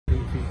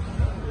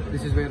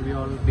this is where we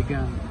all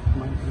began.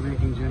 My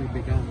filmmaking journey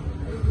began.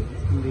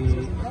 In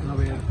the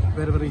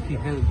wherever it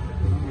held.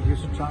 It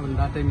used to travel.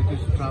 That time it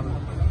used to travel.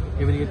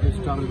 Every year it used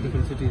to travel to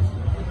different cities.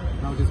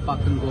 Now it is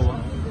parked in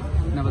Goa.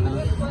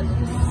 Nevertheless.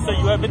 So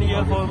you have been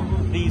here for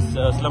these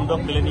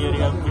Slumdog Millionaire.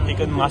 You have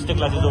taken master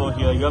classes over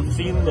here. You have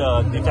seen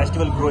the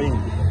festival growing.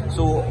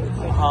 So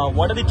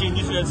what are the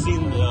changes you have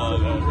seen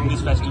in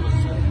these festivals?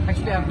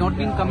 Actually, I have not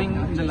been coming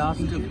in the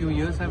last few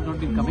years. I have not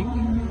been coming.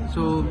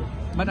 So,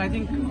 but I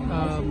think,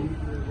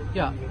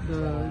 yeah,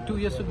 2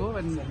 years ago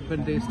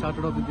when they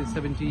started off with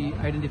the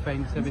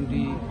identifying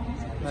 70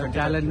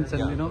 talents,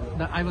 and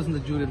I was in the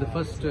jury, the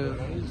first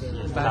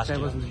batch I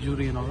was in the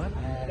jury and all that.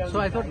 So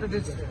I thought that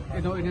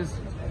it is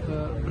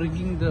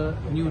bringing the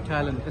new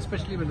talent,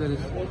 especially when there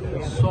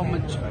is so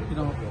much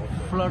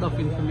flood of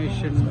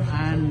information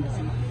and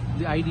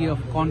the idea of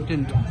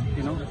content,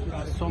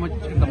 so much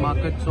in the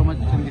market, so much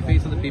in the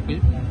face of the people,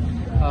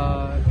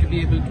 to be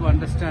able to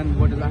understand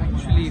what is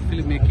actually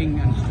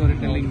filmmaking and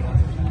storytelling,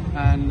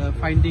 and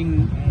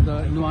finding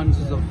the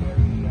nuances of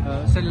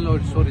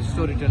celluloid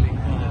storytelling,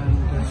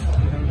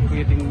 and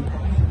creating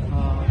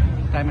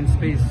time and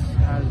space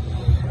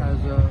as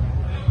a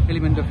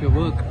element of your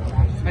work.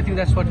 I think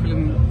that's what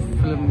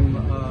film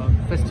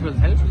festivals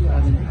help,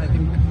 and I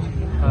think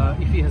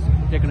IFFI has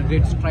taken a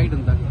great stride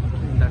in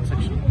that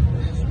section.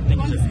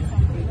 Thank you.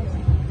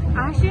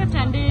 I actually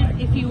attended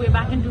IFFI way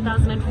back in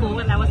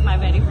 2004, and that was my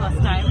very first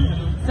time.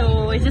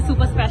 So it's just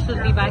super special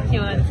to be back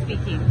here and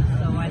speaking.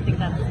 So I think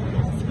that's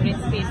a great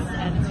space,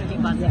 and it's really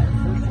buzzing.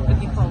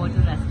 Looking forward to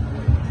the rest.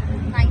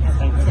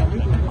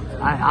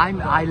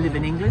 I live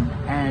in England,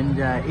 and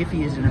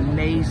IFFI is an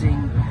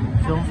amazing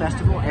film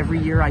festival. Every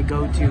year I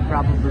go to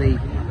probably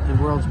the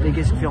world's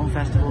biggest film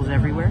festivals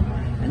everywhere,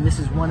 and this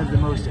is one of the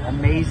most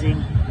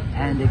amazing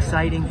and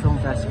exciting film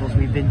festivals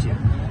we've been to.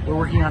 We're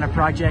working on a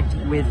project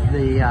with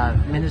the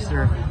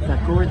Minister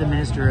Thakur, the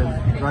Minister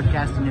of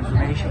Broadcast and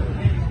Information,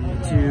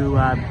 to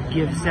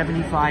give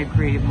 75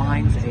 creative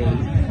minds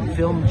a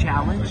film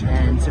challenge,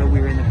 and so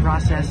we're in the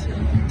process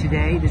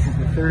today. This is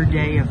the third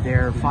day of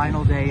their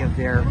final day of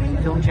their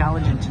film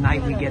challenge, and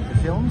tonight we get the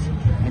films,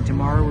 and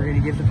tomorrow we're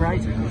going to give the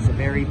prizes. It's a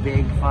very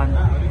big,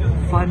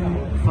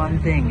 fun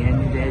thing,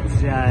 and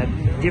it's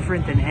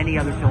different than any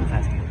other film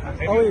festival. Have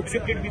you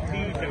accepted with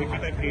the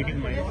 75 creative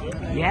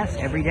minds? Yes,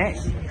 every day.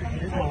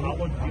 How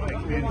was the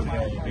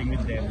experience being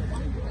with them?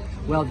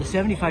 Well, the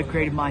 75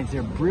 creative minds,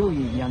 they're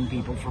brilliant young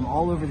people from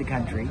all over the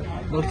country.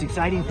 Most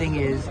exciting thing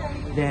is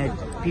that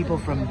people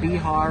from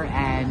Bihar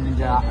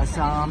and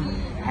Assam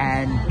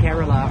and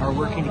Kerala are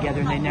working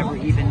together, and they never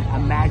even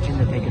imagined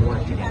that they could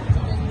work together.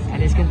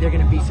 And they're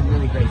going to be some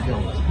really great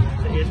films.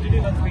 So yesterday,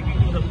 I was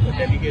speaking to the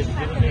delegates.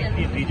 They were saying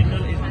the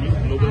regional is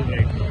new global,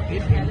 right?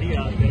 In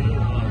India, there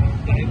are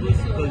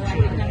diverse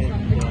culture,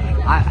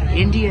 and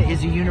India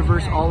is a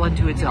universe all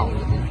unto itself,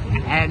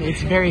 and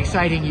it's a very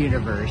exciting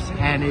universe,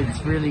 and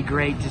it's really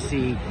great to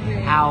see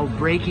how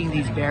breaking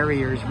these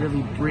barriers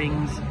really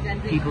brings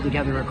people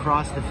together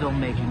across the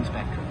filmmaking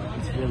spectrum.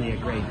 It's really a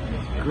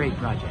great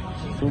project.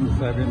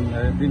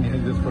 I've been here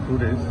just for 2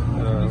 days,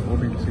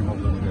 hoping to see more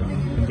films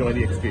here. enjoy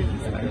the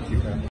experience.